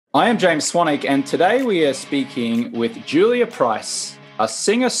I am James Swanwick, and today we are speaking with Julia Price, a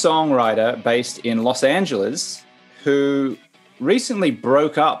singer-songwriter based in Los Angeles who recently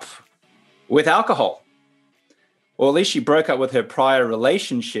broke up with alcohol. Or at least she broke up with her prior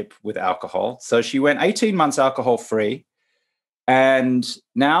relationship with alcohol. So she went 18 months alcohol-free, and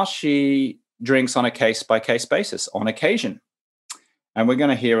now she drinks on a case-by-case basis on occasion. And we're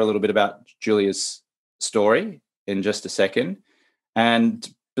going to hear a little bit about Julia's story in just a second.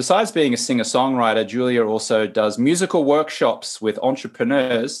 And besides being a singer-songwriter, Julia also does musical workshops with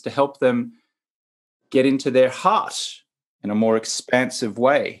entrepreneurs to help them get into their heart in a more expansive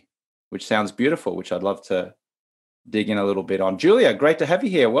way, which sounds beautiful, which I'd love to dig in a little bit on. Julia, great to have you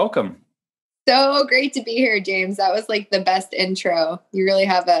here. Welcome. So great to be here, James. That was like the best intro. You really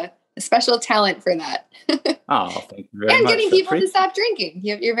have a special talent for that. Oh, thank you very and much. getting people to stop drinking.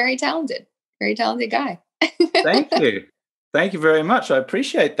 You're very talented guy. Thank you. Thank you very much. I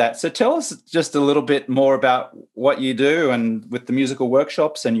appreciate that. So tell us just a little bit more about what you do and with the musical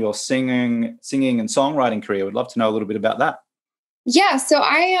workshops and your singing and songwriting career. We'd love to know a little bit about that. Yeah, so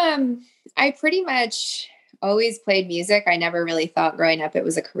I pretty much always played music. I never really thought growing up it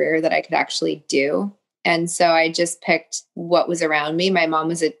was a career that I could actually do. And so I just picked what was around me. My mom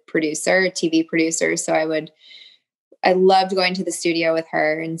was a producer, a TV producer, so I loved going to the studio with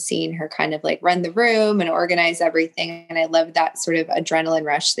her and seeing her kind of like run the room and organize everything. And I loved that sort of adrenaline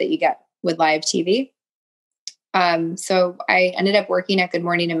rush that you get with live TV. So I ended up working at Good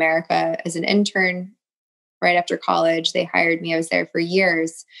Morning America as an intern right after college. They hired me. I was there for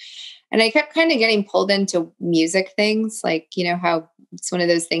years. And I kept kind of getting pulled into music things, like, you know, how it's one of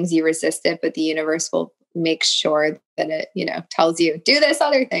those things you resist it, but the universe will make sure that it, tells you, do this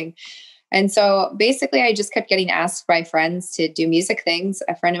other thing. And so basically I just kept getting asked by friends to do music things.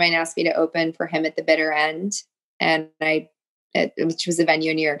 A friend of mine asked me to open for him at the Bitter End. And which was a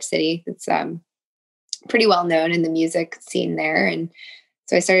venue in New York City. It's pretty well known in the music scene there. And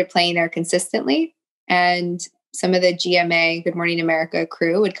so I started playing there consistently. And some of the GMA, Good Morning America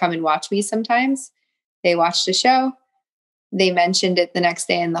crew would come and watch me sometimes. They watched the show. They mentioned it the next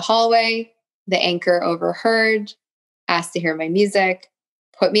day in the hallway. The anchor overheard, asked to hear my music,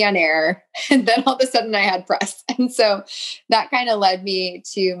 put me on air, and then all of a sudden I had press. And so that kind of led me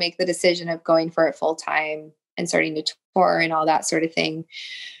to make the decision of going for it full time and starting to tour and all that sort of thing.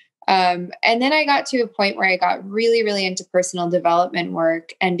 And then I got to a point where I got really, really into personal development work.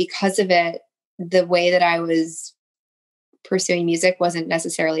 And because of it, the way that I was pursuing music wasn't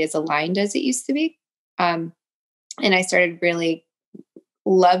necessarily as aligned as it used to be. And I started really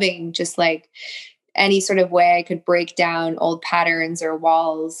loving just like any sort of way I could break down old patterns or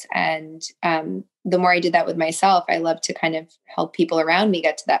walls. And the more I did that with myself, I love to kind of help people around me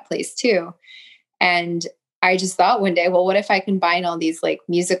get to that place too. And I just thought one day, well, what if I combine all these like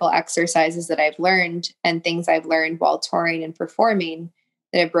musical exercises that I've learned and things I've learned while touring and performing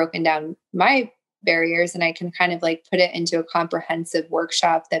that have broken down my barriers, and I can kind of like put it into a comprehensive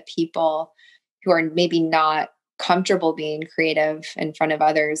workshop that people who are maybe not comfortable being creative in front of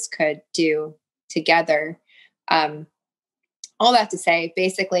others could do together. All that to say,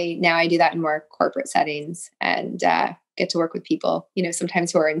 basically now I do that in more corporate settings and get to work with people,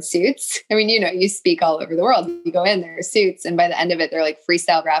 sometimes who are in suits. I mean, you speak all over the world. You go in, there are suits, and by the end of it, they're like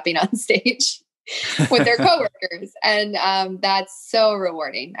freestyle rapping on stage with their coworkers. And that's so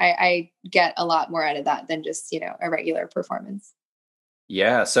rewarding. I get a lot more out of that than just, a regular performance.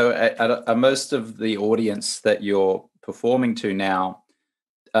 Yeah. So are most of the audience that you're performing to now,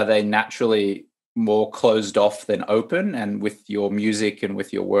 are they naturally more closed off than open? And with your music and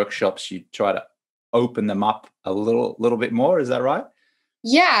with your workshops, you try to open them up a little bit more. Is that right?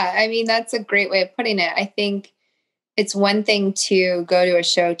 Yeah. I mean, that's a great way of putting it. I think it's one thing to go to a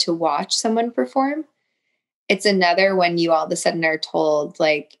show to watch someone perform. It's another when you all of a sudden are told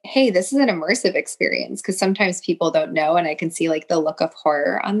like, hey, this is an immersive experience. Because sometimes people don't know. And I can see like the look of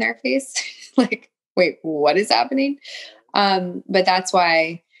horror on their face. Like, wait, what is happening? But that's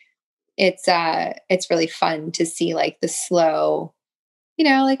why it's really fun to see like the slow,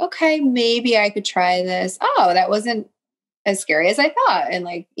 like, okay, maybe I could try this. Oh, that wasn't as scary as I thought. And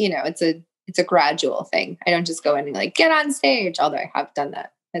like, it's a gradual thing. I don't just go in and like get on stage, although I have done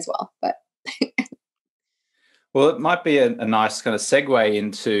that as well. But well, it might be a nice kind of segue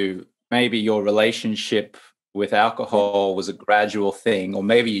into maybe your relationship with alcohol was a gradual thing, or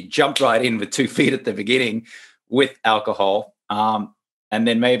maybe you jumped right in with 2 feet at the beginning with alcohol. And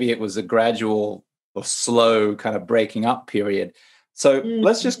then maybe it was a gradual or slow kind of breaking up period. So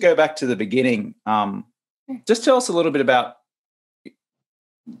let's just go back to the beginning. Just tell us a little bit about,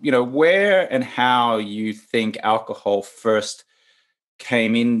 where and how you think alcohol first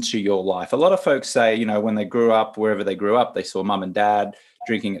came into your life? A lot of folks say, you know, when they grew up, wherever they grew up, they saw mum and dad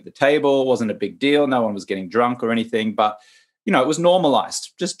drinking at the table. It wasn't a big deal. No one was getting drunk or anything, but, you know, it was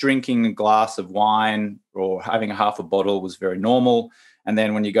normalized. Just drinking a glass of wine or having a half a bottle was very normal. And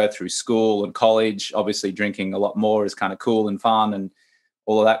then when you go through school and college, obviously drinking a lot more is kind of cool and fun and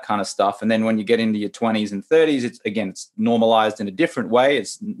all of that kind of stuff. And then when you get into your 20s and 30s, it's normalized in a different way.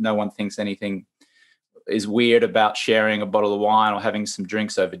 It's no one thinks anything is weird about sharing a bottle of wine or having some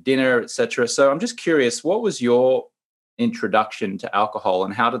drinks over dinner, etc. So I'm just curious, what was your introduction to alcohol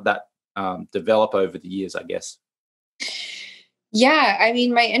and how did that develop over the years, I guess? Yeah, I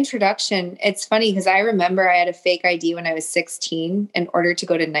mean, my introduction, it's funny because I remember I had a fake ID when I was 16 in order to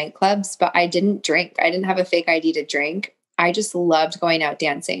go to nightclubs, but I didn't drink. I didn't have a fake ID to drink. I just loved going out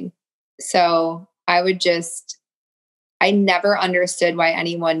dancing. So I never understood why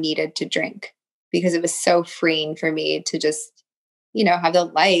anyone needed to drink because it was so freeing for me to just, you know, have the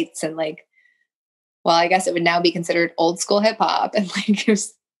lights and like, well, I guess it would now be considered old school hip hop and like, it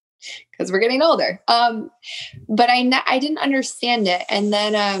was because we're getting older. But I didn't understand it. And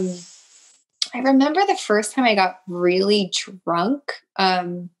then I remember the first time I got really drunk.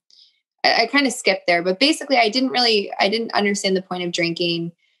 I kind of skipped there, but basically I didn't understand the point of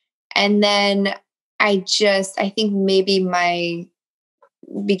drinking. And then I think maybe my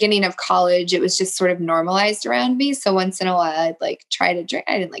beginning of college, it was just sort of normalized around me. So once in a while I'd like try to drink.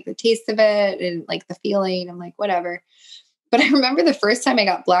 I didn't like the taste of it. I didn't like the feeling. I'm like, whatever. But I remember the first time I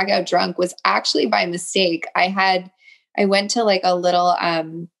got blackout drunk was actually by mistake. I went to like a little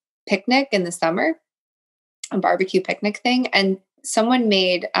picnic in the summer, a barbecue picnic thing. And someone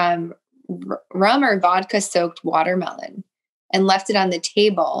made rum or vodka soaked watermelon and left it on the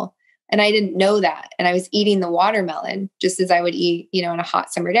table. And I didn't know that. And I was eating the watermelon just as I would eat, you know, on a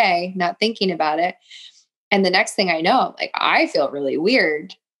hot summer day, not thinking about it. And the next thing I know, I'm like, I feel really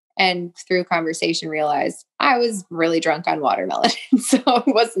weird. And through conversation, realized I was really drunk on watermelon. So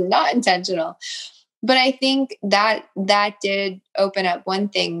it was not intentional. But I think that did open up one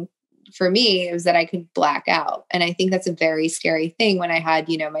thing for me, it was that I could black out. And I think that's a very scary thing when I had,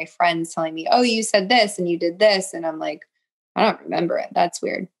 you know, my friends telling me, oh, you said this and you did this. And I'm like, I don't remember it. That's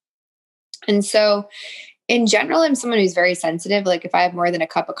weird. And so in general, I'm someone who's very sensitive. Like if I have more than a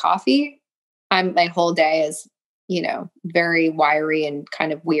cup of coffee, my whole day is, you know, very wiry and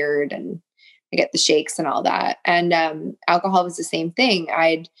kind of weird. And I get the shakes and all that. And alcohol was the same thing.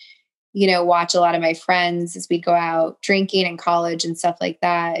 I'd, you know, watch a lot of my friends as we go out drinking in college and stuff like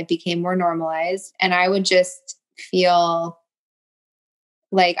that. It became more normalized. And I would just feel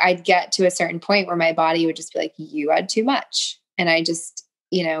like I'd get to a certain point where my body would just be like, you had too much. And I just,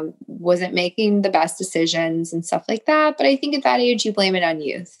 you know, wasn't making the best decisions and stuff like that. But I think at that age, you blame it on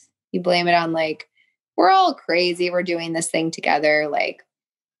youth. You blame it on like, we're all crazy. We're doing this thing together. Like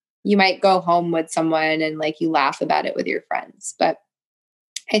you might go home with someone and like you laugh about it with your friends. But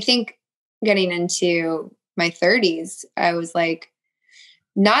I think getting into my 30s, I was like,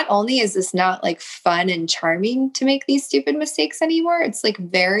 not only is this not like fun and charming to make these stupid mistakes anymore, it's like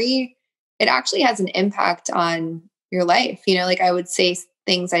it actually has an impact on your life. You know, like I would say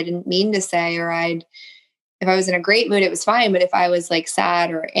things I didn't mean to say, or if I was in a great mood, it was fine. But if I was like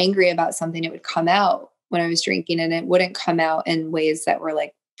sad or angry about something, it would come out when I was drinking, and it wouldn't come out in ways that were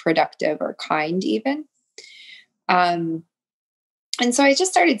like productive or kind even. And so I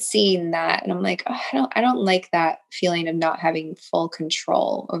just started seeing that, and I'm like, oh, I don't like that feeling of not having full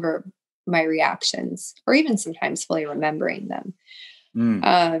control over my reactions, or even sometimes fully remembering them.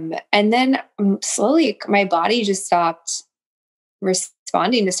 And then slowly my body just stopped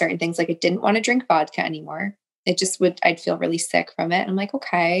responding to certain things. Like it didn't want to drink vodka anymore. It just I'd feel really sick from it. I'm like,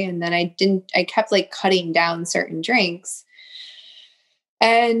 okay. And then I kept like cutting down certain drinks.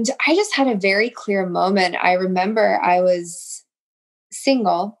 And I just had a very clear moment. I remember I was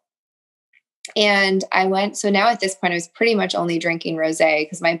single and so now at this point, I was pretty much only drinking rosé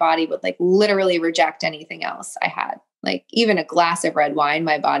because my body would like literally reject anything else I had. Like even a glass of red wine,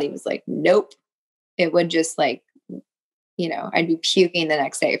 my body was like, nope. It would just like, you know, I'd be puking the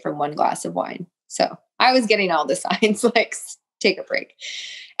next day from one glass of wine. So I was getting all the signs, like take a break.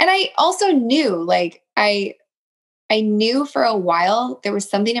 And I also knew, like, I knew for a while there was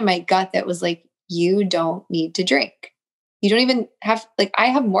something in my gut that was like, you don't need to drink. You don't even have, like, I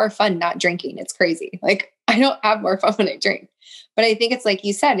have more fun not drinking. It's crazy. Like, I don't have more fun when I drink. But I think it's like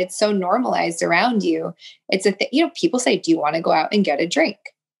you said, it's so normalized around you. It's you know, people say, do you want to go out and get a drink?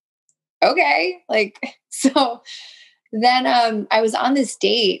 Okay. Like, so then I was on this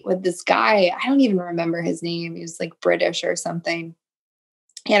date with this guy. I don't even remember his name. He was like British or something.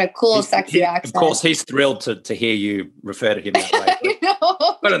 He had a cool, sexy accent. Of course, he's thrilled to hear you refer to him that way.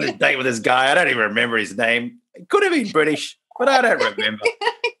 Went on this date with this guy. I don't even remember his name. It could have been British, but I don't remember.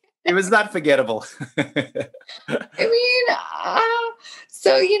 It was that forgettable.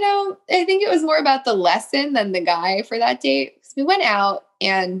 So, I think it was more about the lesson than the guy for that date. We went out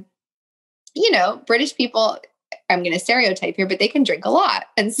and, British people, I'm going to stereotype here, but they can drink a lot.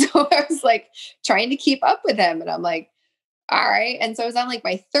 And so I was like trying to keep up with him. And I'm like, all right. And so I was on like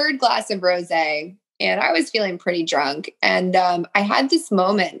my third glass of rosé and I was feeling pretty drunk. And I had this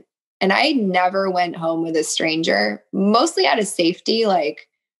moment, and I never went home with a stranger, mostly out of safety. Like,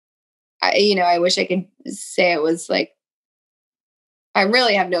 I wish I could say it was like, I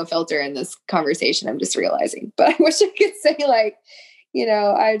really have no filter in this conversation. I'm just realizing, but I wish I could say like,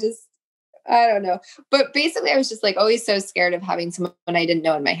 I don't know. But basically I was just like always so scared of having someone I didn't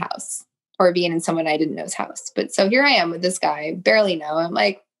know in my house or being in someone I didn't know's house. But so here I am with this guy I barely know. I'm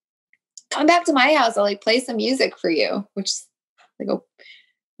like, come back to my house. I'll like play some music for you, which is like a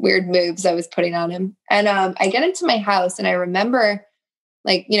weird moves I was putting on him. And I get into my house and I remember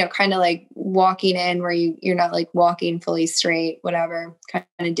like, kind of like walking in where you're not like walking fully straight, whatever, kind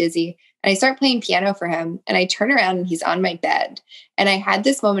of dizzy. And I start playing piano for him and I turn around and he's on my bed. And I had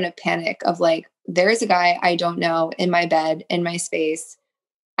this moment of panic of like, there's a guy I don't know in my bed, in my space.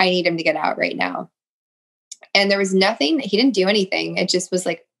 I need him to get out right now. And there was nothing, he didn't do anything. It just was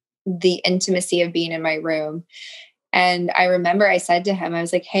like the intimacy of being in my room. And I remember I said to him, I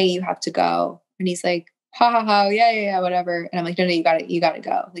was like, hey, you have to go. And he's like, ha, yeah, whatever. And I'm like, no, you gotta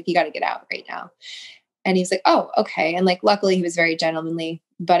go. Like, you gotta get out right now. And he's like, oh, okay. And like, luckily he was very gentlemanly,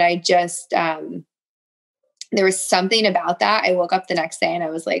 but I just, there was something about that. I woke up the next day and I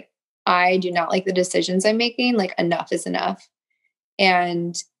was like, I do not like the decisions I'm making. Like, enough is enough.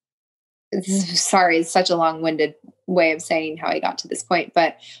 And sorry, it's such a long-winded way of saying how I got to this point,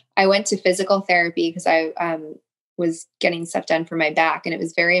 but I went to physical therapy because I was getting stuff done for my back. And it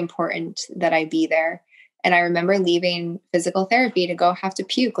was very important that I be there. And I remember leaving physical therapy to go have to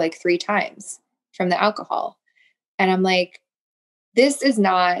puke like 3 times from the alcohol. And I'm like, this is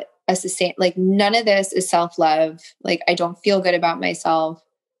not like none of this is self-love. Like, I don't feel good about myself.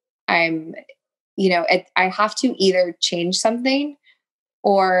 I have to either change something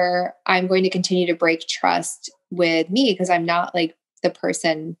or I'm going to continue to break trust with me because I'm not like the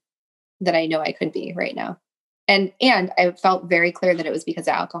person that I know I could be right now. And I felt very clear that it was because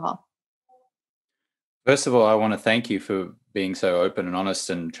of alcohol. First of all, I want to thank you for being so open and honest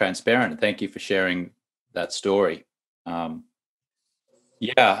and transparent. Thank you for sharing that story.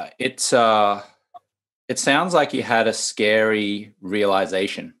 It sounds like you had a scary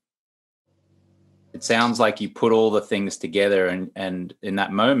realization. It sounds like you put all the things together and in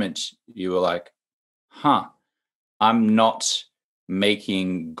that moment you were like, I'm not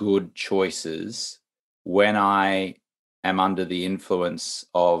making good choices when I am under the influence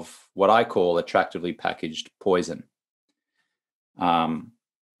of what I call attractively packaged poison.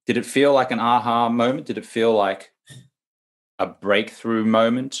 Did it feel like an aha moment? Did it feel like a breakthrough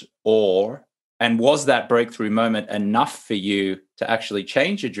moment? And was that breakthrough moment enough for you to actually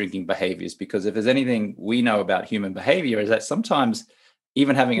change your drinking behaviors? Because if there's anything we know about human behavior is that sometimes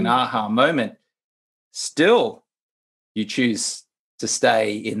even having an aha moment, still you choose to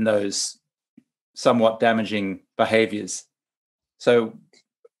stay in those somewhat damaging behaviors. So,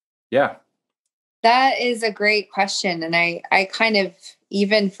 yeah. That is a great question. And I kind of,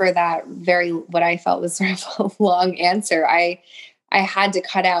 even for that what I felt was sort of a long answer, I had to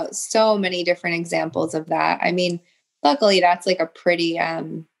cut out so many different examples of that. I mean, luckily that's like a pretty,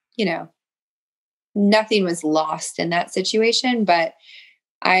 nothing was lost in that situation, but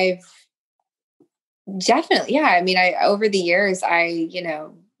I've definitely, I mean, over the years, I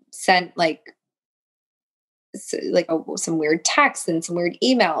sent some weird texts and some weird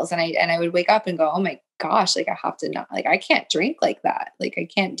emails. And I would wake up and go, oh my gosh, like I have to not, like, I can't drink like that. Like I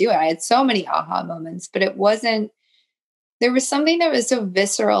can't do it. I had so many aha moments, but there was something that was so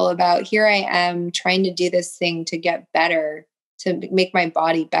visceral about here I am trying to do this thing to get better, to make my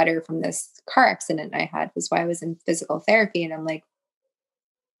body better from this car accident I had, was why I was in physical therapy. And I'm like,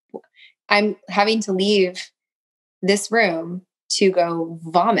 I'm having to leave this room to go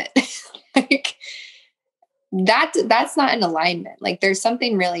vomit. Like that's not in alignment. Like there's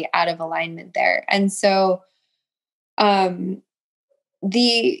something really out of alignment there. And so, the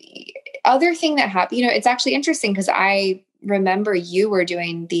other thing that happened, it's actually interesting because I remember you were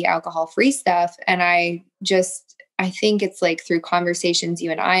doing the alcohol-free stuff. And I think it's like through conversations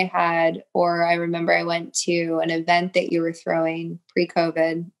you and I had, or I remember I went to an event that you were throwing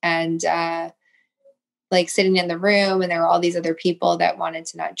pre-COVID and, like sitting in the room and there were all these other people that wanted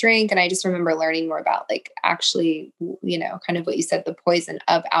to not drink. And I just remember learning more about like actually, kind of what you said, the poison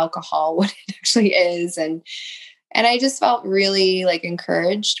of alcohol, what it actually is. And I just felt really like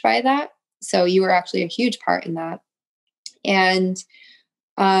encouraged by that. So you were actually a huge part in that. And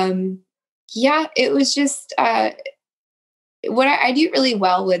yeah, it was just what I do really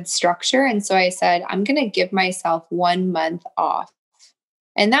well with structure. And so I said, I'm going to give myself 1 month off.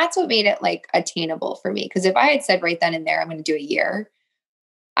 And that's what made it like attainable for me. Because if I had said right then and there, I'm going to do a year,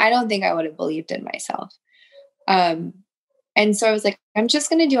 I don't think I would have believed in myself. And so I was like, I'm just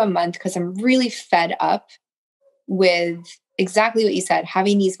going to do a month because I'm really fed up with exactly what you said,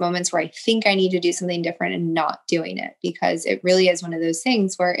 having these moments where I think I need to do something different and not doing it, because it really is one of those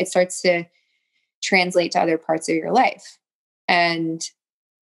things where it starts to translate to other parts of your life. And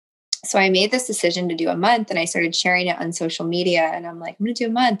so I made this decision to do a month, and I started sharing it on social media, and I'm like, I'm going to do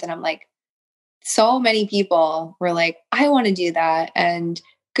a month. And I'm like, so many people were like, I want to do that. And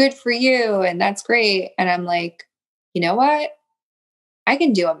good for you. And that's great. And I'm like, you know what? I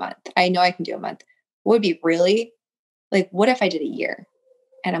can do a month. I know I can do a month. Would be really like, what if I did a year?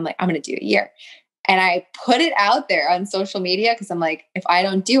 And I'm like, I'm going to do a year. And I put it out there on social media because I'm like, if I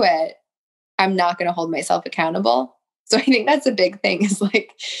don't do it, I'm not going to hold myself accountable. So I think that's a big thing, is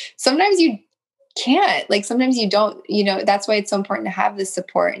like, sometimes you can't, like, sometimes you don't, that's why it's so important to have this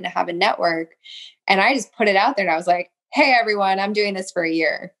support and to have a network. And I just put it out there and I was like, hey, everyone, I'm doing this for a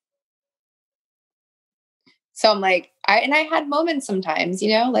year. So I'm like, I had moments sometimes,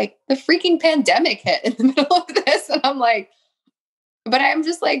 like the freaking pandemic hit in the middle of this. And I'm like, but I'm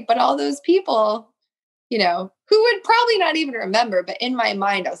just like, but all those people, who would probably not even remember, but in my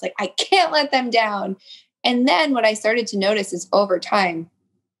mind, I was like, I can't let them down. And then what I started to notice is over time,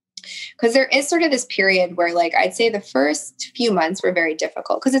 because there is sort of this period where, like, I'd say the first few months were very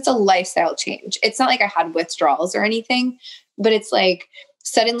difficult because it's a lifestyle change. It's not like I had withdrawals or anything, but it's like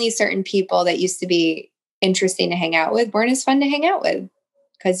suddenly certain people that used to be interesting to hang out with weren't as fun to hang out with,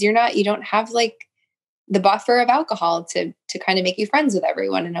 because you don't have like the buffer of alcohol to kind of make you friends with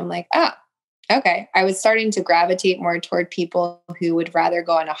everyone. And I'm like, okay. I was starting to gravitate more toward people who would rather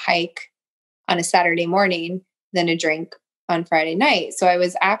go on a hike on a Saturday morning than a drink on Friday night. So I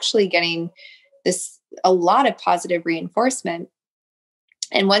was actually getting a lot of positive reinforcement.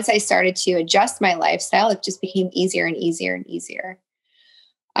 And once I started to adjust my lifestyle, it just became easier and easier and easier.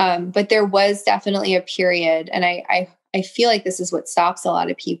 But there was definitely a period, and I feel like this is what stops a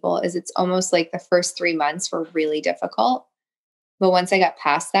lot of people, is it's almost like the first 3 months were really difficult. But once I got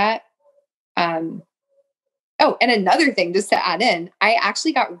past that, and another thing, just to add in, I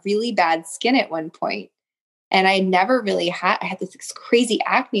actually got really bad skin at one point. And I never really I had this crazy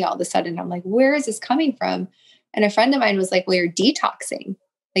acne all of a sudden. I'm like, where is this coming from? And a friend of mine was like, well, you're detoxing.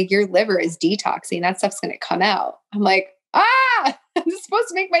 Like, your liver is detoxing. That stuff's going to come out. I'm like, this is supposed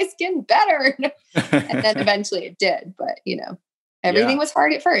to make my skin better. And then eventually it did. But, everything was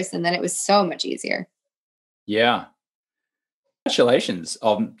hard at first. And then it was so much easier. Yeah. Congratulations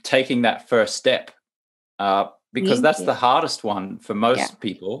on taking that first step, because that's the hardest one for most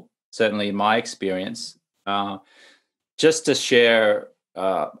people, certainly in my experience. Just to share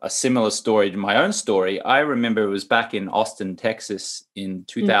a similar story to my own story, I remember it was back in Austin, Texas in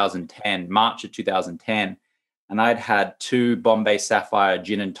 2010, March of 2010, and I'd had 2 Bombay Sapphire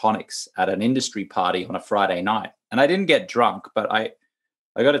gin and tonics at an industry party on a Friday night. And I didn't get drunk, but I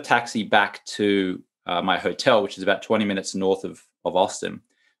got a taxi back to my hotel, which is about 20 minutes north of Austin.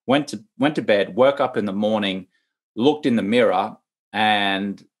 Went to bed, woke up in the morning, looked in the mirror,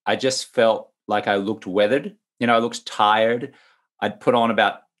 and I just felt like I looked weathered. I looked tired. I'd put on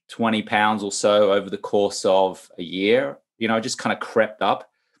about 20 pounds or so over the course of a year. I just kind of crept up.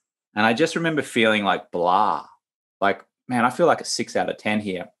 And I just remember feeling like blah. Like, man, I feel like a 6 out of 10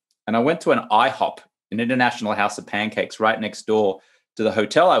 here. And I went to an IHOP, an International House of Pancakes, right next door to the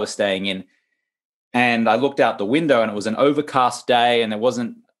hotel I was staying in. And I looked out the window, and it was an overcast day, and there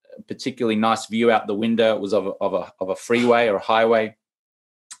wasn't a particularly nice view out the window. It was of a freeway or a highway.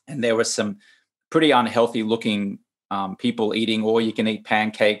 And there were some pretty unhealthy looking people eating all-you-can-eat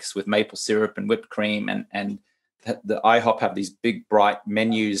pancakes with maple syrup and whipped cream. And the IHOP have these big, bright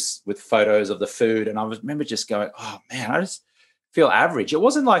menus with photos of the food. And I remember just going, oh, man, I just feel average. It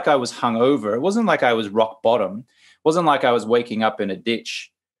wasn't like I was hungover. It wasn't like I was rock bottom. It wasn't like I was waking up in a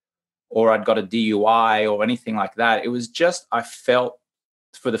ditch or I'd got a DUI or anything like that. It was just, I felt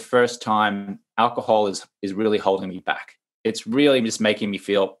for the first time, alcohol is really holding me back. It's really just making me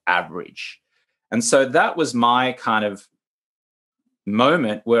feel average. And so that was my kind of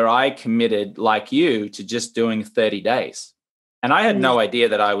moment where I committed, like you, to just doing 30 days. And I had no idea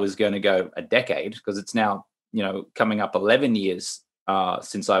that I was going to go a decade, because it's now, coming up 11 years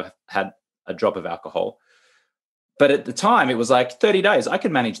since I've had a drop of alcohol. But at the time it was like 30 days. I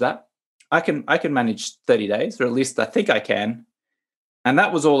can manage that. I can manage 30 days, or at least I think I can. And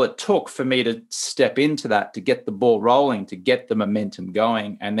that was all it took for me to step into that, to get the ball rolling, to get the momentum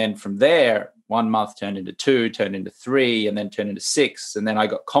going. And then from there, 1 month turned into 2, turned into 3, and then turned into 6. And then I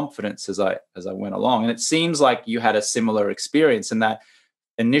got confidence as I went along. And it seems like you had a similar experience in that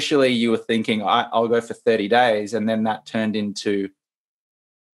initially you were thinking, I'll go for 30 days. And then that turned into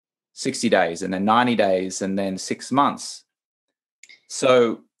 60 days, and then 90 days, and then 6 months.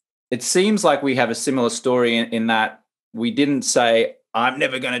 So it seems like we have a similar story in that we didn't say, I'm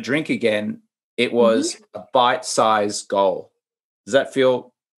never going to drink again. It was a bite-sized goal. Does that resonate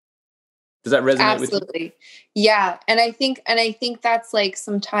with you? Absolutely. Yeah. And I think that's like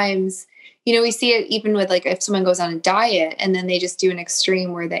sometimes, we see it even with like if someone goes on a diet and then they just do an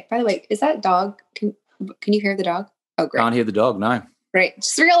extreme where they, by the way, is that dog? Can you hear the dog? Oh, great. Can't hear the dog. No. Right.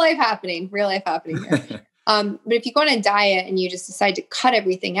 Just real life happening here. But if you go on a diet and you just decide to cut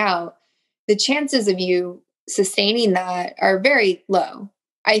everything out, the chances of you sustaining that are very low.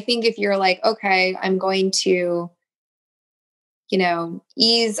 I think if you're like, okay, I'm going to,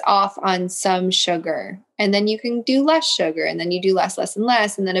 ease off on some sugar, and then you can do less sugar, and then you do less and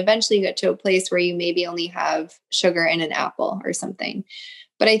less. And then eventually you get to a place where you maybe only have sugar in an apple or something.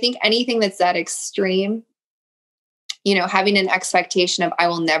 But I think anything that's that extreme, having an expectation of I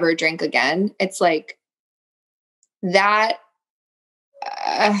will never drink again, it's like that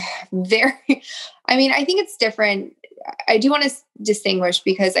I think it's different. I do want to distinguish,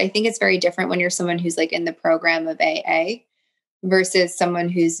 because I think it's very different when you're someone who's like in the program of AA versus someone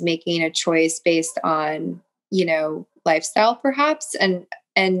who's making a choice based on, lifestyle perhaps.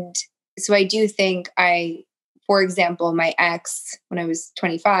 And so I do think for example, my ex, when I was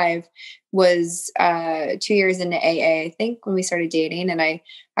 25, was 2 years into AA, I think, when we started dating. And I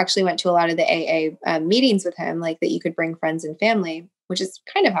actually went to a lot of the AA meetings with him, like that you could bring friends and family, which is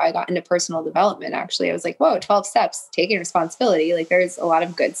kind of how I got into personal development. Actually, I was like, whoa, 12 steps, taking responsibility. Like there's a lot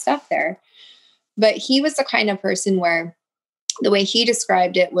of good stuff there. But he was the kind of person where the way he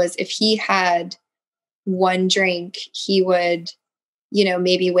described it was if he had one drink, he would,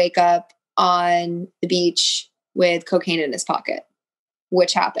 maybe wake up on the beach with cocaine in his pocket,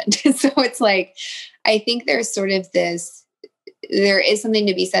 which happened. So it's like, I think there's sort of there is something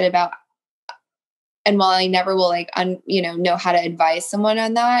to be said about, and while I never will know how to advise someone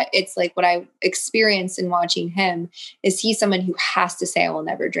on that, it's like what I experienced in watching him is he's someone who has to say, I will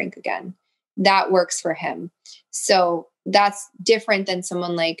never drink again. That works for him. So that's different than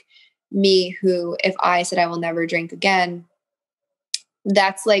someone like me, who, if I said I will never drink again,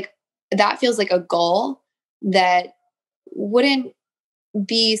 that feels like a goal that wouldn't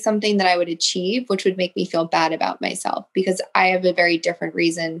be something that I would achieve, which would make me feel bad about myself, because I have a very different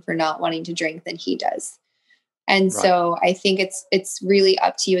reason for not wanting to drink than he does. And right. So I think it's really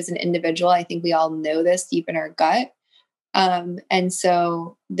up to you as an individual. I think we all know this deep in our gut. And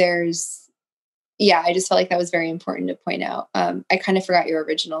so I just felt like that was very important to point out. I kind of forgot your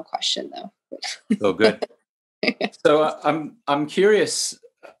original question though. Oh, good. So I'm curious,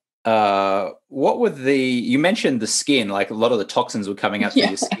 what were you mentioned the skin, like a lot of the toxins were coming out through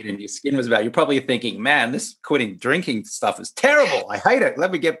your skin, and your skin was you're probably thinking, man, this quitting drinking stuff is terrible. I hate it.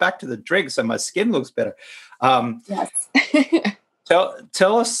 Let me get back to the drink so my skin looks better. Yes.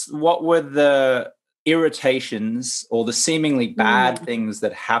 Tell us, what were the irritations or the seemingly bad things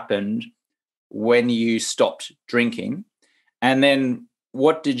that happened when you stopped drinking? And then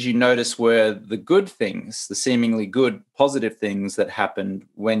what did you notice were the good things, the seemingly good, positive things that happened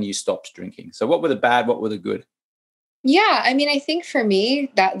when you stopped drinking? So what were the bad, what were the good? Yeah. I mean, I think for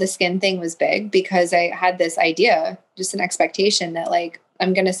me that the skin thing was big, because I had this idea, just an expectation that like,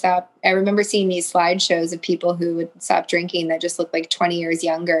 I'm going to stop. I remember seeing these slideshows of people who would stop drinking that just looked like 20 years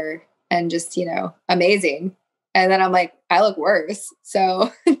younger and just, amazing. And then I'm like, I look worse.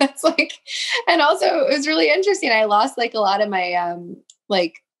 So that's like, and also it was really interesting. I lost like a lot of my,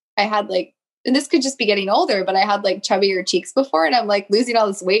 I had like, and this could just be getting older, but I had like chubbier cheeks before, and I'm like losing all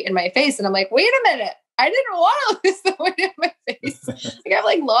this weight in my face. And I'm like, wait a minute, I didn't want to lose the weight in my face. Like I have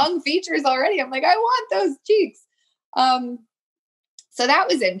like long features already. I'm like, I want those cheeks. So that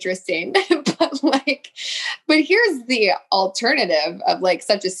was interesting, but here's the alternative of like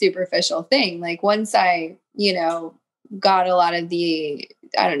such a superficial thing. Like once I, got a lot of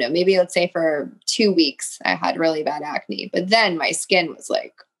I don't know, maybe let's say for 2 weeks, I had really bad acne, but then my skin was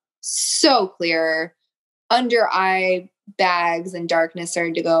like so clear, under eye bags and darkness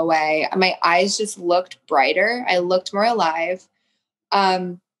started to go away. My eyes just looked brighter. I looked more alive.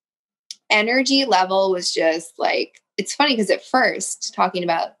 Energy level was just like, it's funny because at first, talking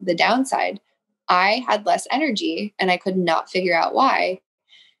about the downside, I had less energy and I could not figure out why.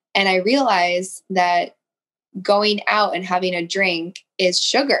 And I realized that going out and having a drink is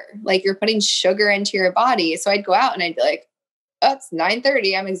sugar. Like you're putting sugar into your body. So I'd go out and I'd be like, oh, it's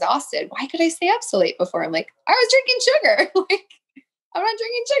 9:30. I'm exhausted. Why could I stay up so late before? I'm like, I was drinking sugar. Like I'm not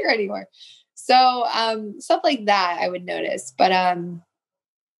drinking sugar anymore. So stuff like that I would notice. But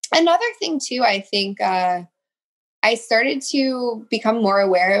another thing too, I think I started to become more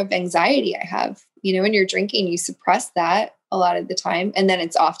aware of anxiety I have. You know, when you're drinking, you suppress that a lot of the time, and then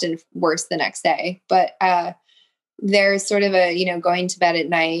it's often worse the next day. But there's sort of a, going to bed at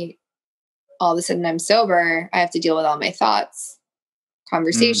night, all of a sudden I'm sober. I have to deal with all my thoughts,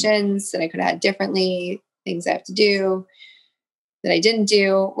 conversations that I could have had differently, things I have to do that I didn't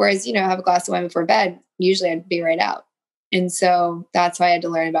do. Whereas, have a glass of wine before bed, usually I'd be right out. And so that's why I had to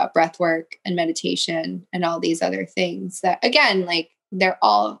learn about breath work and meditation and all these other things that, again, like they're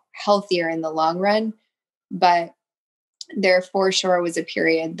all healthier in the long run, but there for sure was a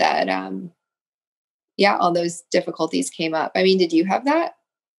period that, all those difficulties came up. I mean, did you have that?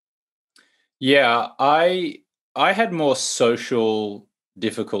 Yeah, I had more social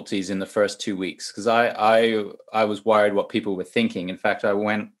difficulties in the first 2 weeks because I was worried what people were thinking. In fact, I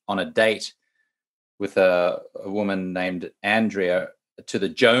went on a date with a woman named Andrea to the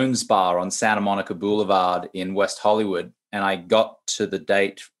Jones Bar on Santa Monica Boulevard in West Hollywood, and I got to the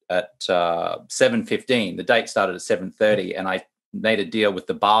date at 7:15. The date started at 7:30, and I made a deal with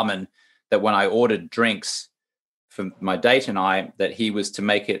the barman that when I ordered drinks for my date and I, that he was to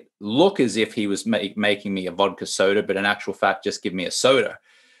make it look as if he was making me a vodka soda, but in actual fact, just give me a soda,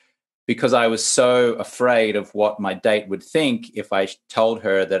 because I was so afraid of what my date would think if I told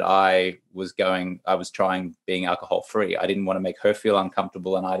her that I was trying being alcohol free. I didn't want to make her feel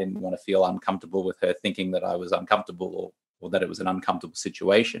uncomfortable, and I didn't want to feel uncomfortable with her thinking that I was uncomfortable or that it was an uncomfortable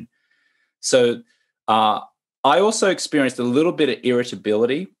situation. So I also experienced a little bit of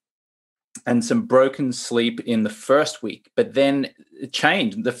irritability and some broken sleep in the first week, but then it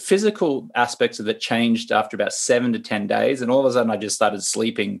changed. The physical aspects of it changed after about 7 to 10 days. And all of a sudden I just started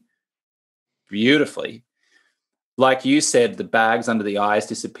sleeping beautifully. Like you said, the bags under the eyes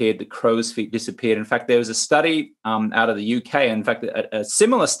disappeared, the crow's feet disappeared. In fact, there was a study out of the UK, in fact, a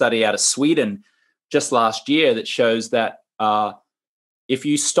similar study out of Sweden just last year that shows that if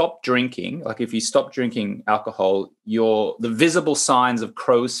you stop drinking alcohol, the visible signs of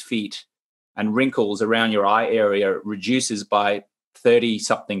crow's feet and wrinkles around your eye area reduces by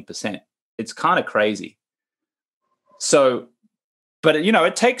 30-something%. It's kind of crazy. So, but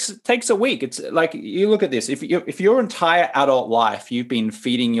it takes a week. It's like, you look at this. If your entire adult life you've been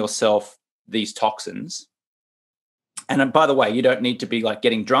feeding yourself these toxins, and by the way, you don't need to be like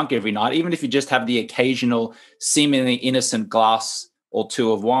getting drunk every night, even if you just have the occasional seemingly innocent glass or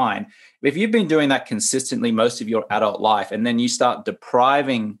two of wine. If you've been doing that consistently most of your adult life, and then you start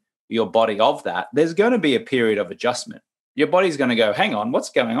depriving your body of that, there's going to be a period of adjustment. Your body's going to go, hang on, what's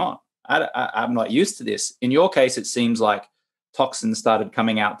going on? I'm not used to this. In your case, it seems like toxins started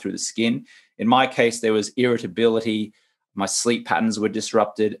coming out through the skin. In my case, there was irritability. My sleep patterns were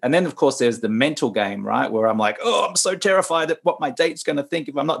disrupted. And then, of course, there's the mental game, right? Where I'm like, oh, I'm so terrified that what my date's going to think.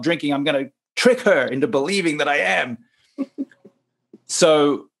 If I'm not drinking, I'm going to trick her into believing that I am.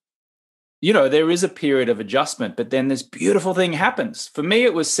 So, there is a period of adjustment, but then this beautiful thing happens. For me,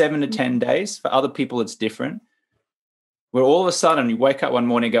 it was 7 to 10 days. For other people, it's different. Where all of a sudden you wake up one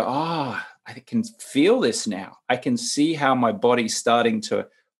morning and go, I can feel this now. I can see how my body's starting to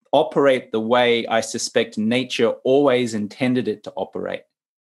operate the way I suspect nature always intended it to operate.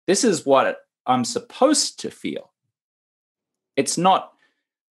 This is what I'm supposed to feel. It's not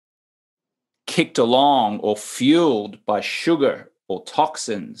kicked along or fueled by sugar or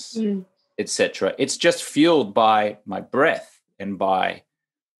toxins, etc. It's just fueled by my breath and by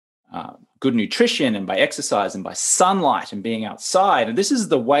good nutrition and by exercise and by sunlight and being outside. And this is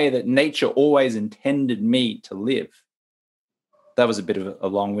the way that nature always intended me to live. That was a bit of a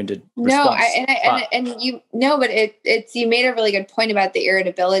long-winded response. But you made a really good point about the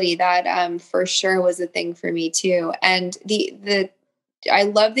irritability. That for sure was a thing for me too. And I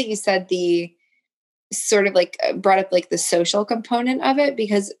love that you said the sort of like brought up like the social component of it,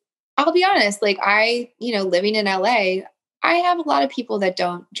 because I'll be honest, like living in LA, I have a lot of people that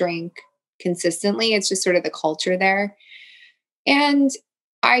don't drink consistently. It's just sort of the culture there. And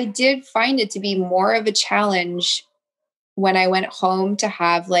I did find it to be more of a challenge when I went home to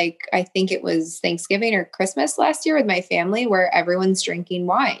have, like, I think it was Thanksgiving or Christmas last year with my family, where everyone's drinking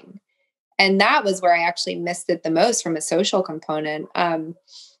wine. And that was where I actually missed it the most from a social component.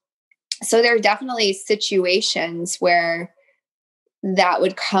 So there are definitely situations where that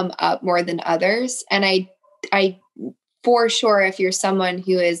would come up more than others. And I, for sure, if you're someone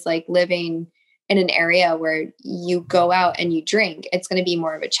who is like living in an area where you go out and you drink, it's going to be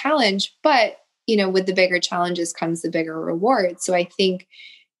more of a challenge. But, with the bigger challenges comes the bigger reward. So I think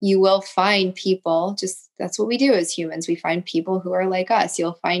you will find people, just that's what we do as humans. We find people who are like us.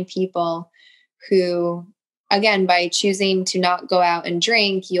 You'll find people who, again, by choosing to not go out and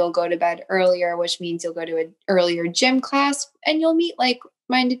drink, you'll go to bed earlier, which means you'll go to an earlier gym class and you'll meet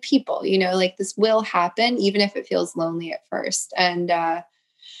like-minded people. Like this will happen, even if it feels lonely at first. And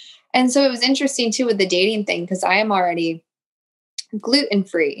so it was interesting too with the dating thing, because I am already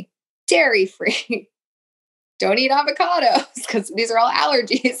gluten-free, dairy-free, don't eat avocados because these are all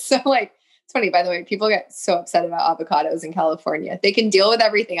allergies. So like, it's funny, by the way, people get so upset about avocados in California. They can deal with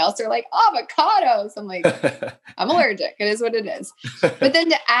everything else. They're like, avocados. I'm like, I'm allergic. It is what it is. But then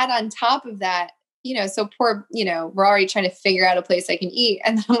to add on top of that, so poor, we're already trying to figure out a place I can eat.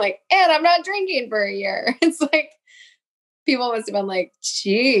 And then I'm like, and I'm not drinking for a year. It's like, people must have been like,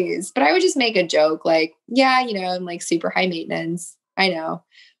 geez. But I would just make a joke like, yeah, I'm like super high maintenance. I know.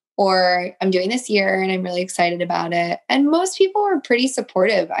 Or I'm doing this year and I'm really excited about it. And most people were pretty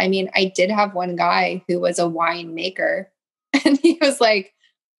supportive. I mean, I did have one guy who was a wine maker and he was like,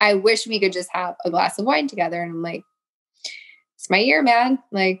 I wish we could just have a glass of wine together. And I'm like, it's my year, man.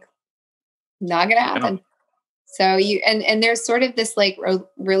 Like, not going to happen. Yeah. So and there's sort of this like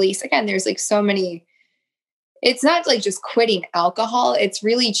release. Again, there's like so many, it's not like just quitting alcohol. It's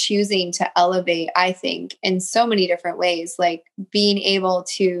really choosing to elevate, I think, in so many different ways, like being able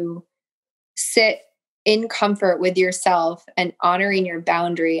to sit in comfort with yourself and honoring your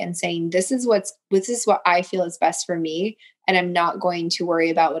boundary and saying, this is what I feel is best for me. And I'm not going to worry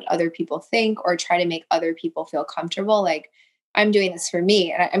about what other people think or try to make other people feel comfortable. Like, I'm doing this for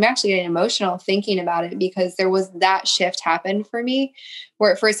me. And I'm actually getting emotional thinking about it, because there was that shift happened for me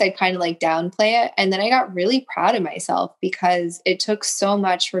where at first I'd kind of like downplay it. And then I got really proud of myself because it took so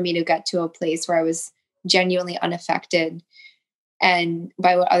much for me to get to a place where I was genuinely unaffected and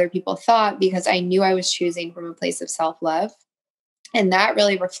by what other people thought, because I knew I was choosing from a place of self-love. And that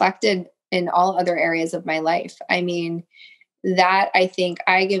really reflected in all other areas of my life. I mean, that I think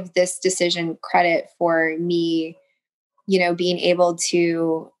I give this decision credit for me, being able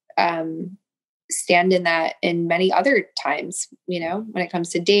to stand in that in many other times, when it comes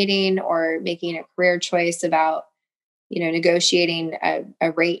to dating or making a career choice about, negotiating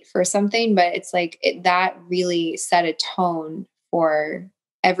a rate for something. But it's like that really set a tone for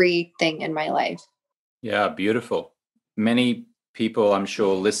everything in my life. Yeah, beautiful. Many people, I'm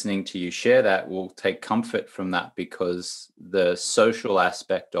sure, listening to you share that will take comfort from that, because the social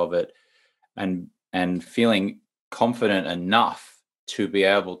aspect of it and feeling confident enough to be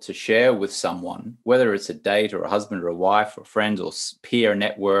able to share with someone, whether it's a date or a husband or a wife or friends or peer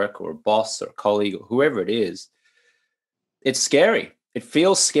network or a boss or a colleague or whoever it is, it's scary. It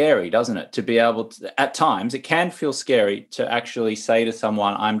feels scary, doesn't it? To be able to, at times, it can feel scary to actually say to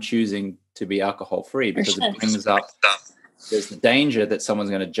someone, I'm choosing to be alcohol free, because it brings up, there's the danger that someone's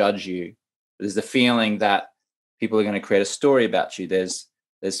going to judge you. There's the feeling that people are going to create a story about you. There's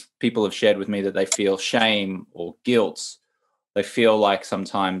people have shared with me that they feel shame or guilt. They feel like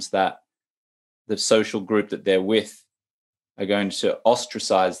sometimes that the social group that they're with are going to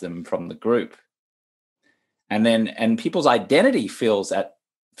ostracize them from the group. And people's identity feels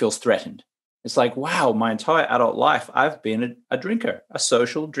threatened. It's like, wow, my entire adult life, I've been a drinker, a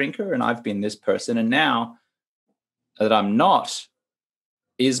social drinker, and I've been this person. And now that I'm not,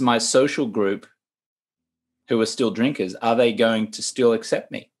 is my social group who are still drinkers, are they going to still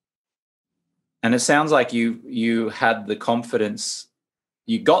accept me? And it sounds like you had the confidence,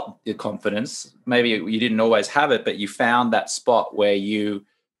 you got the confidence. Maybe you didn't always have it, but you found that spot where you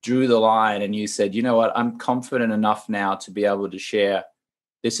drew the line and you said, you know what, I'm confident enough now to be able to share,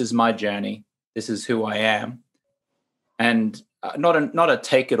 this is my journey, this is who I am. And not a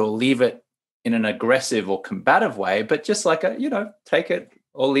take it or leave it in an aggressive or combative way, but just like take it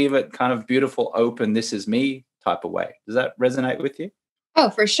or leave it kind of beautiful, open, this is me type of way. Does that resonate with you? Oh,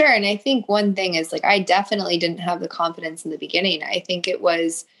 for sure. And I think one thing is like, I definitely didn't have the confidence in the beginning. I think it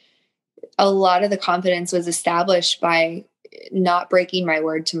was a lot of the confidence was established by not breaking my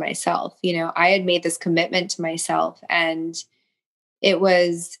word to myself. I had made this commitment to myself, and it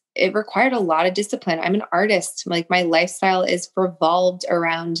required a lot of discipline. I'm an artist. Like, my lifestyle is revolved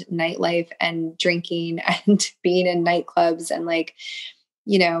around nightlife and drinking and being in nightclubs. And like,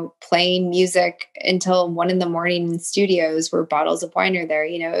 playing music until 1 a.m. in studios where bottles of wine are there.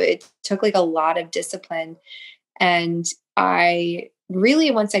 It took like a lot of discipline. And I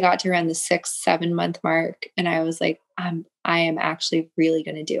really, once I got to around the 6-7 month mark, and I was like, I am actually really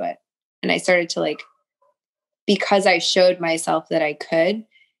going to do it. And I started to like, because I showed myself that I could,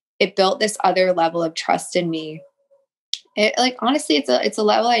 it built this other level of trust in me. It, like, honestly, it's a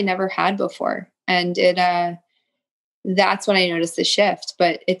level I never had before. And that's when I noticed the shift.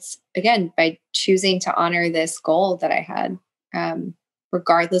 But it's, again, by choosing to honor this goal that I had,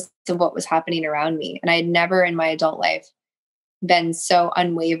 regardless of what was happening around me. And I had never in my adult life been so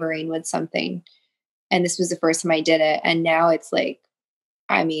unwavering with something. And this was the first time I did it. And now it's like,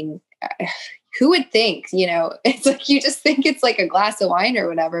 I mean, who would think, it's like, you just think it's like a glass of wine or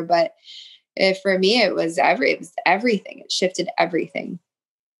whatever. But for me, it was everything. It shifted everything.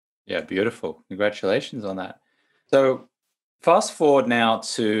 Yeah, beautiful. Congratulations on that. So fast forward now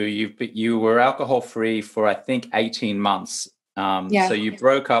to you were alcohol free for, I think, 18 months. Yeah. So you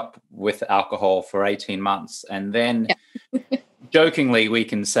broke up with alcohol for 18 months. And then Yeah. jokingly, we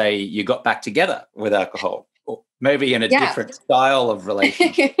can say you got back together with alcohol, or maybe in a different style of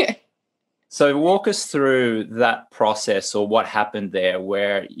relationship. So walk us through that process, or what happened there,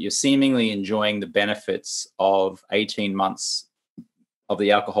 where you're seemingly enjoying the benefits of 18 months of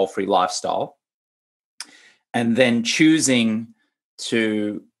the alcohol-free lifestyle, and then choosing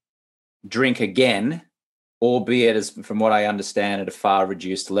to drink again, albeit, as from what I understand, at a far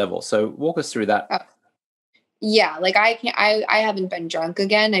reduced level. So walk us through that. Oh. Yeah, like I haven't been drunk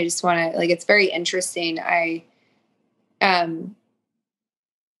again. I just want to, like, it's very interesting.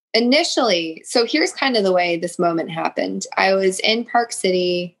 Initially, so here's kind of the way this moment happened. I was in Park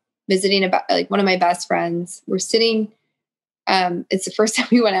City visiting about like one of my best friends. We're sitting, it's the first time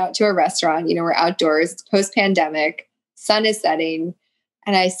we went out to a restaurant, we're outdoors, it's post-pandemic, sun is setting,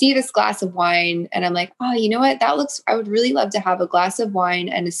 and I see this glass of wine and I'm like, oh, you know what? I would really love to have a glass of wine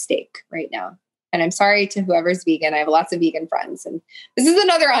and a steak right now. And I'm sorry to whoever's vegan. I have lots of vegan friends, and this is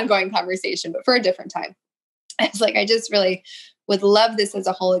another ongoing conversation, but for a different time. I was like, I just really would love this as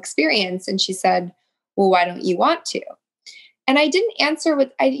a whole experience. And she said, well, why don't you want to? And I didn't answer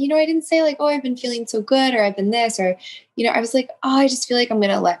with, I didn't say like, oh, I've been feeling so good, or I've been this, or, I was like, oh, I just feel like I'm going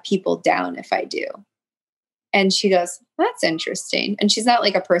to let people down if I do. And she goes, that's interesting. And she's not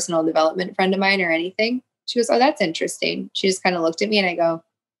like a personal development friend of mine or anything. She goes, oh, that's interesting. She just kind of looked at me and I go,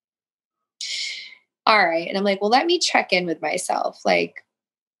 all right. And I'm like, well, let me check in with myself. Like,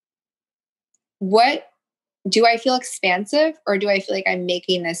 what do I feel expansive, or do I feel like I'm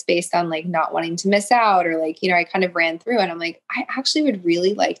making this based on like not wanting to miss out, or like, I kind of ran through and I'm like, I actually would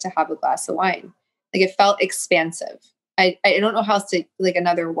really like to have a glass of wine. Like, it felt expansive. I don't know how else to, like,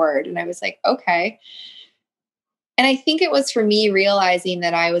 another word. And I was like, okay. And I think it was for me realizing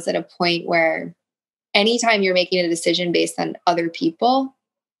that I was at a point where anytime you're making a decision based on other people,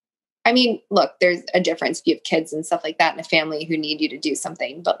 I mean, look, there's a difference if you have kids and stuff like that in a family who need you to do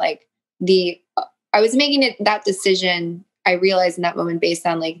something. But like I was making that decision, I realized in that moment, based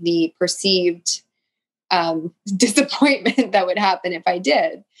on like the perceived disappointment that would happen if I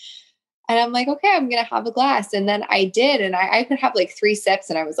did. And I'm like, okay, I'm going to have a glass. And then I did. And I could have like 3 sips.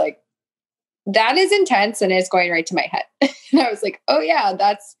 And I was like, that is intense. And it's going right to my head. And I was like, oh yeah,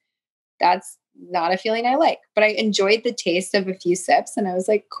 that's not a feeling I like. But I enjoyed the taste of a few sips. And I was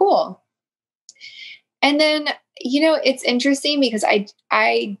like, cool. And then, it's interesting because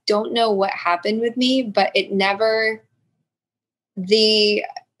I don't know what happened with me, but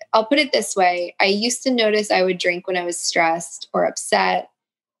I'll put it this way. I used to notice I would drink when I was stressed or upset,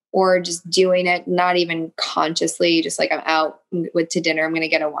 or just doing it, not even consciously, just like I'm out to dinner, I'm going to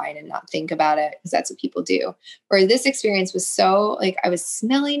get a wine and not think about it, because that's what people do. Or this experience was so like, I was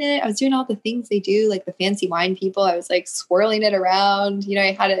smelling it. I was doing all the things they do, like the fancy wine people. I was like swirling it around,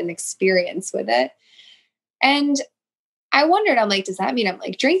 I had an experience with it. And I wondered, I'm like, does that mean I'm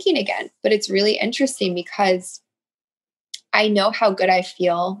like drinking again? But it's really interesting because I know how good I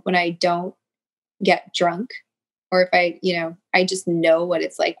feel when I don't get drunk, or if I just know what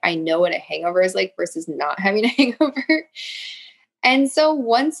it's like. I know what a hangover is like versus not having a hangover. And so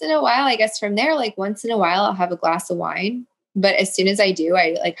once in a while, I guess from there, like once in a while, I'll have a glass of wine. But as soon as I do,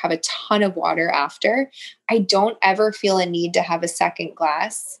 I like have a ton of water after. I don't ever feel a need to have a second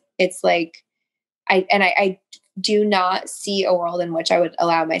glass. It's like, I do not see a world in which I would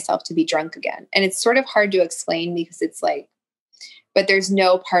allow myself to be drunk again. And it's sort of hard to explain because it's like, but there's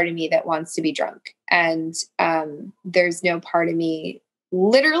no part of me that wants to be drunk. And there's no part of me,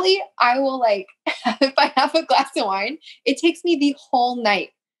 literally, I will like, if I have a glass of wine, it takes me the whole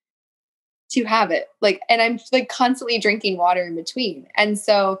night to have it. Like, and I'm like constantly drinking water in between. And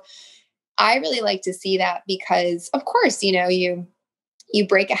so I really like to see that because of course, you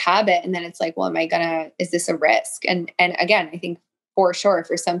break a habit and then it's like, well, is this a risk? And again, I think for sure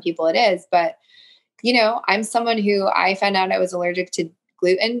for some people it is, but I'm someone who I found out I was allergic to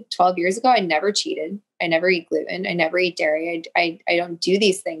gluten 12 years ago. I never cheated. I never eat gluten. I never eat dairy. I don't do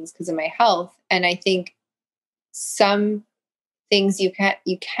these things because of my health. And I think some things you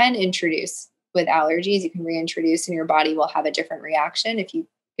can introduce with allergies, you can reintroduce and your body will have a different reaction if you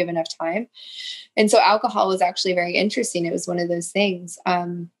give enough time. And so alcohol was actually very interesting. It was one of those things.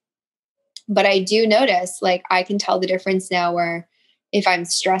 But I do notice, like, I can tell the difference now where if I'm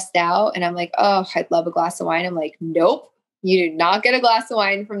stressed out and I'm like, oh, I'd love a glass of wine. I'm like, nope, you do not get a glass of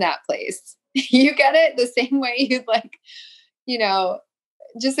wine from that place. You get it the same way you'd like,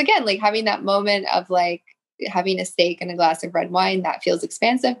 just again, like having that moment of like having a steak and a glass of red wine, that feels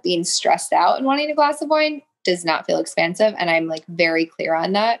expansive. Being stressed out and wanting a glass of wine does not feel expansive. And I'm like very clear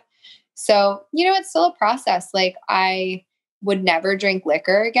on that. So, it's still a process. Like I would never drink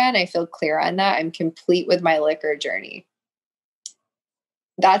liquor again. I feel clear on that. I'm complete with my liquor journey.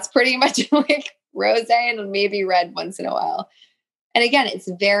 That's pretty much like rosé and maybe red once in a while. And again, it's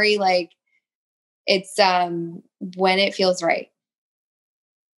very like, it's when it feels right.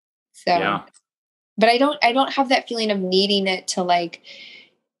 So, Yeah. but I don't have that feeling of needing it to like,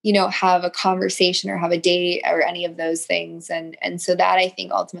 have a conversation or have a date or any of those things. And so that I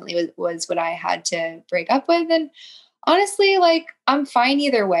think ultimately was what I had to break up with. And honestly, like I'm fine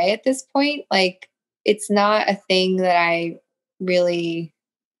either way at this point. Like it's not a thing that I really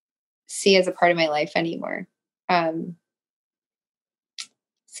see as a part of my life anymore.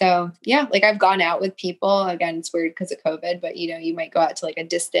 So yeah, like I've gone out with people. Again, it's weird because of COVID, but you might go out to like a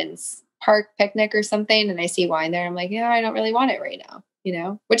distance park picnic or something and I see wine there. I'm like, yeah, I don't really want it right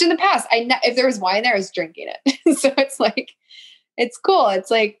now, which in the past, if there was wine there, I was drinking it. So it's like, it's cool.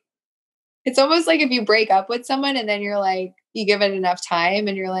 It's like, it's almost like if you break up with someone and then you're like, you give it enough time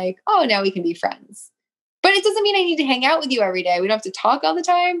and you're like, oh, now we can be friends. But it doesn't mean I need to hang out with you every day. We don't have to talk all the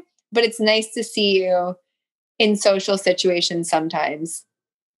time, but it's nice to see you in social situations sometimes,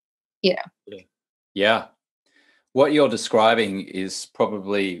 Yeah. What you're describing is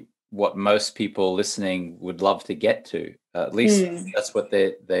probably what most people listening would love to get to. At least that's what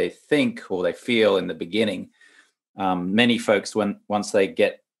they think or they feel in the beginning. Many folks, once they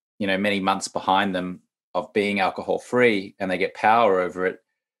get many months behind them of being alcohol free and they get power over it,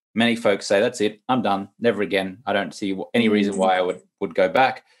 many folks say, "That's it, I'm done, never again. I don't see any reason why I would go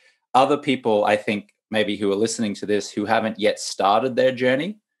back." Other people, I think, maybe who are listening to this who haven't yet started their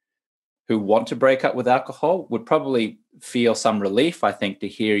journey, who want to break up with alcohol, would probably feel some relief, I think, to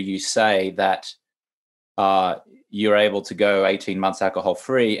hear you say that you're able to go 18 months alcohol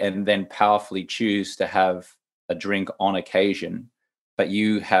free and then powerfully choose to have a drink on occasion, but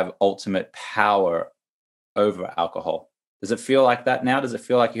you have ultimate power over alcohol. Does it feel like that now? Does it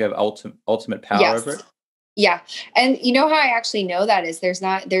feel like you have ultimate power over it? Yeah. And you know how I actually know that is there's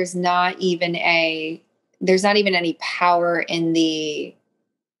not even any power in the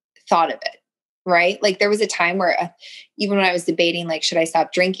thought of it. Right. Like there was a time where even when I was debating, like, should I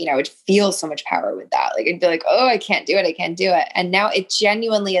stop drinking? I would feel so much power with that. Like, I'd be like, oh, I can't do it. I can't do it. And now it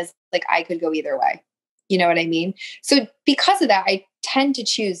genuinely is like, I could go either way. You know what I mean? So because of that, I tend to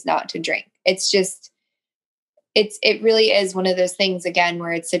choose not to drink. It's just, it really is one of those things again,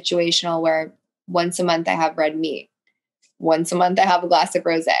 where it's situational, where once a month I have red meat. Once a month I have a glass of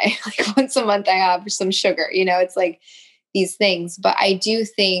rosé. Like once a month I have some sugar, it's like these things. But I do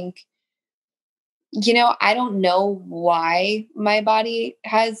think, I don't know why my body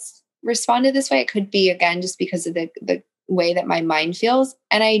has responded this way. It could be, again, just because of the way that my mind feels.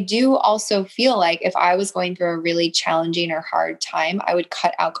 And I do also feel like if I was going through a really challenging or hard time, I would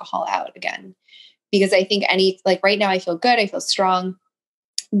cut alcohol out again. Because I think like right now I feel good, I feel strong,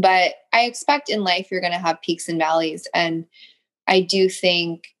 but I expect in life you're going to have peaks and valleys. And I do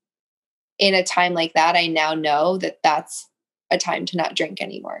think in a time like that, I now know that that's a time to not drink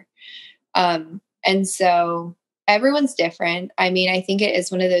anymore. And so everyone's different. I mean, I think it is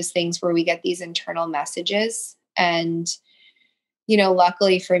one of those things where we get these internal messages. And,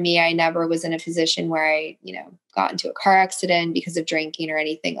 luckily for me, I never was in a position where I, got into a car accident because of drinking or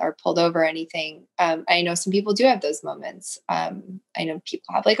anything, or pulled over or anything. I know some people do have those moments. I know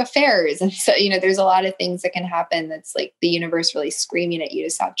people have like affairs. And so, there's a lot of things that can happen that's like the universe really screaming at you to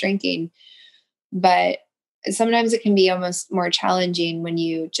stop drinking. But sometimes it can be almost more challenging when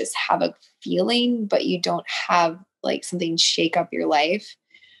you just have a feeling, but you don't have like something shake up your life.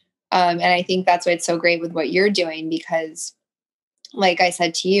 And I think that's why it's so great with what you're doing, because like I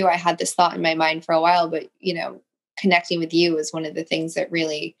said to you, I had this thought in my mind for a while, but, connecting with you was one of the things that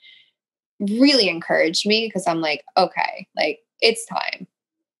really, really encouraged me, because I'm like, okay, like it's time,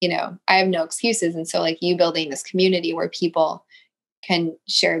 I have no excuses. And so like you building this community where people can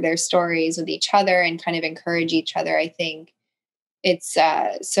share their stories with each other and kind of encourage each other. I think it's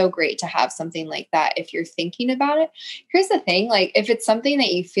so great to have something like that if you're thinking about it. Here's the thing, like if it's something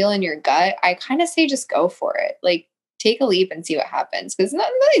that you feel in your gut, I kind of say just go for it. Like take a leap and see what happens, because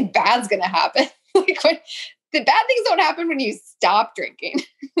nothing bad's going to happen. Like when the bad things don't happen when you stop drinking.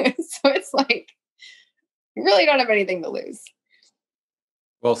 So it's like you really don't have anything to lose.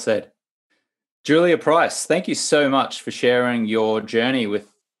 Well said. Julia Price, thank you so much for sharing your journey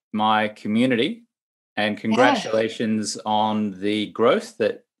with my community, and congratulations on the growth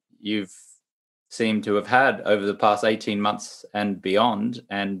that you've seemed to have had over the past 18 months and beyond.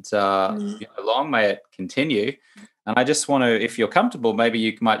 And long may it continue. And I just want to, if you're comfortable, maybe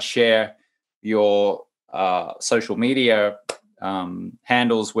you might share your social media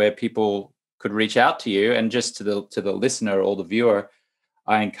handles where people could reach out to you. And just to the listener or the viewer,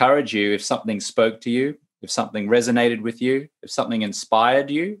 I encourage you, if something spoke to you, if something resonated with you, if something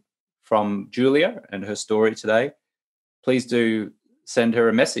inspired you from Julia and her story today, please do send her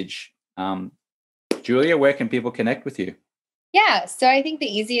a message. Julia, where can people connect with you? Yeah, so I think the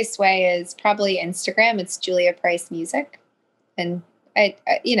easiest way is probably Instagram. It's Julia Price Music. And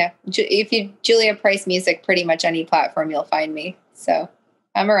if you Julia Price Music, pretty much any platform you'll find me. So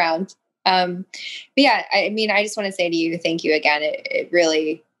I'm around. But yeah, I just want to say to you, thank you again. It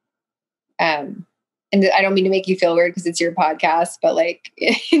really, and I don't mean to make you feel weird because it's your podcast, but like,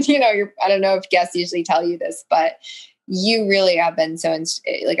 I don't know if guests usually tell you this, but you really have been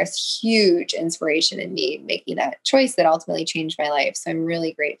like a huge inspiration in me making that choice that ultimately changed my life. So I'm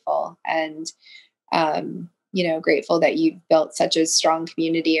really grateful, and, grateful that you've built such a strong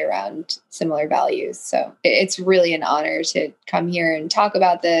community around similar values. So it's really an honor to come here and talk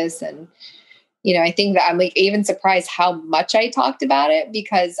about this. And, I think that I'm like even surprised how much I talked about it,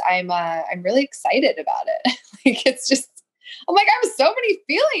 because I'm really excited about it. Like, it's just, I'm like, I have so many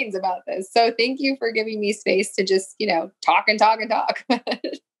feelings about this. So thank you for giving me space to just, talk and talk and talk.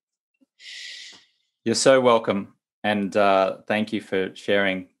 You're so welcome. And thank you for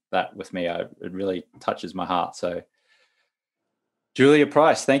sharing that with me. It really touches my heart. So Julia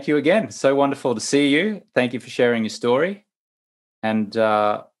Price, thank you again. So wonderful to see you. Thank you for sharing your story, and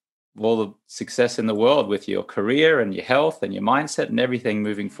all the success in the world with your career and your health and your mindset and everything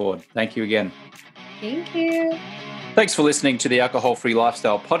moving forward. Thank you again. Thank you. Thanks for listening to the Alcohol-Free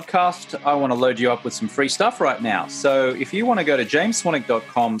Lifestyle podcast. I want to load you up with some free stuff right now. So if you want to go to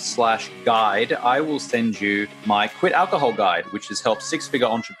jamesswanwick.com/guide, I will send you my Quit Alcohol Guide, which has helped six-figure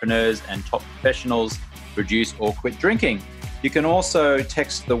entrepreneurs and top professionals reduce or quit drinking. You can also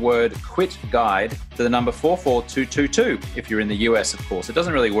text the word QUIT GUIDE to the number 44222 if you're in the US, of course. It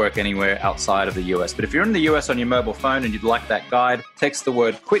doesn't really work anywhere outside of the US. But if you're in the US on your mobile phone and you'd like that guide, text the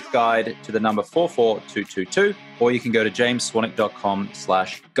word QUIT GUIDE to the number 44222, or you can go to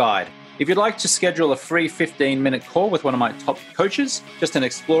jamesswanwick.com/guide. If you'd like to schedule a free 15-minute call with one of my top coaches, just an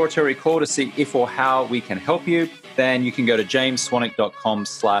exploratory call to see if or how we can help you, then you can go to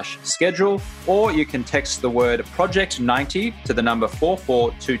jamesswanwick.com/schedule, or you can text the word Project 90 to the number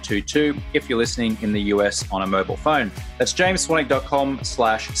 44222 if you're listening in the US on a mobile phone. That's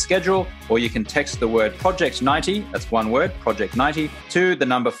jamesswanwick.com/schedule, or you can text the word Project 90, that's one word, Project 90, to the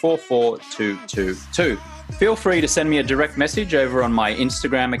number 44222. Feel free to send me a direct message over on my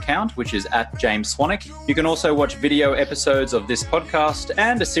Instagram account, which is @JamesSwanwick. You can also watch video episodes of this podcast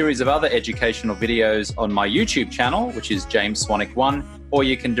and a series of other educational videos on my YouTube channel, which is James Swanwick 1, or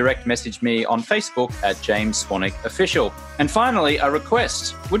you can direct message me on Facebook @JamesSwanwickOfficial. And finally, a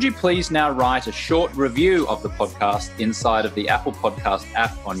request. Would you please now write a short review of the podcast inside of the Apple Podcast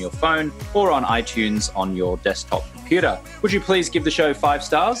app on your phone or on iTunes on your desktop computer? Would you please give the show 5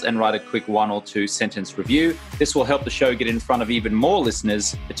 stars and write a quick 1 or 2 sentence review? This will help the show get in front of even more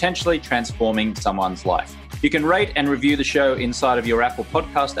listeners, potentially transforming someone's life. You can rate and review the show inside of your Apple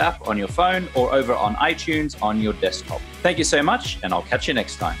Podcast app on your phone or over on iTunes on your desktop. Thank you so much, and I'll catch you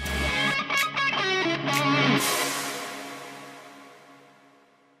next time.